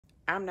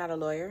I'm not a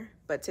lawyer,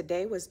 but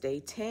today was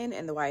day 10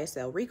 in the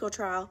YSL RICO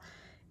trial,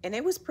 and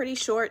it was pretty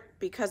short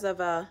because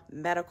of a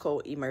medical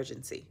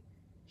emergency.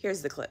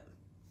 Here's the clip.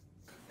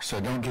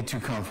 So don't get too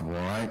comfortable,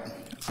 all right?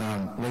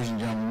 Ladies and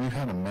gentlemen, we've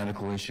had a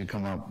medical issue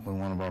come up with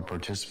one of our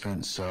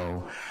participants,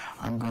 so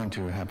I'm going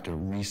to have to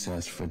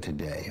recess for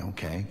today,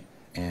 okay?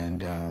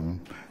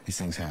 And these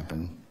things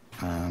happen.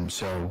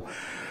 So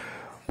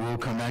we'll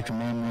come back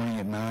tomorrow morning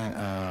at 9.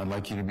 I'd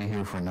like you to be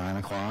here for 9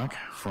 o'clock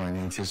for an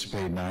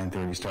anticipated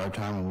 9:30 start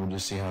time, and we'll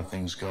just see how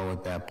things go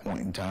at that point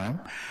in time.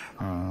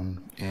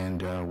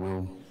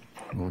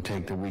 We'll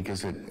take the week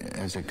as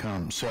it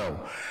comes. So.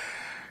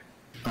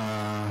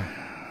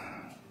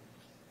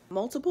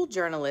 Multiple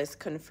journalists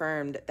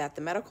confirmed that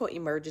the medical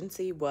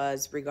emergency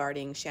was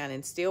regarding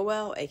Shannon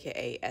Stillwell,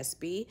 aka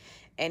SB,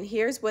 and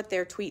here's what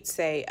their tweets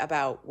say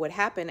about what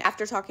happened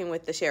after talking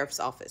with the sheriff's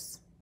office.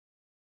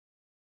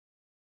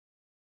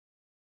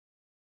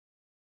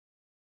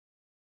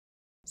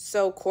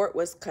 So court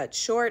was cut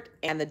short,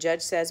 and the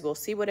judge says we'll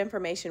see what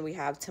information we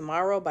have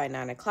tomorrow by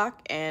 9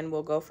 o'clock, and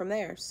we'll go from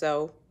there.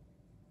 So